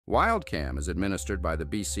Wildcam is administered by the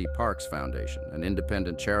B.C. Parks Foundation, an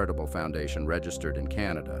independent charitable foundation registered in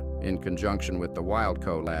Canada, in conjunction with the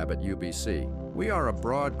Wildco Lab at UBC. We are a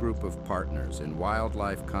broad group of partners in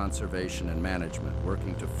wildlife conservation and management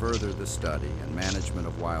working to further the study and management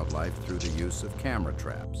of wildlife through the use of camera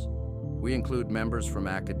traps. We include members from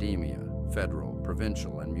academia, federal,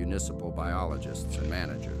 provincial, and municipal biologists and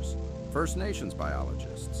managers, First Nations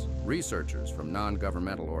biologists, researchers from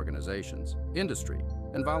non-governmental organizations, industry,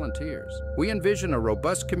 and volunteers. We envision a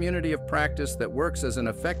robust community of practice that works as an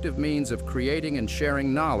effective means of creating and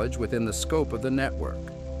sharing knowledge within the scope of the network.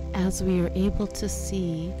 As we are able to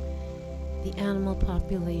see the animal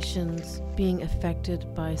populations being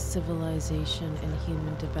affected by civilization and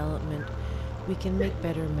human development, we can make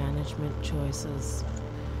better management choices.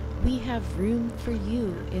 We have room for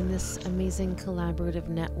you in this amazing collaborative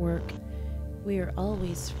network. We are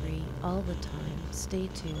always free all the time. Stay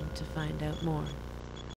tuned to find out more.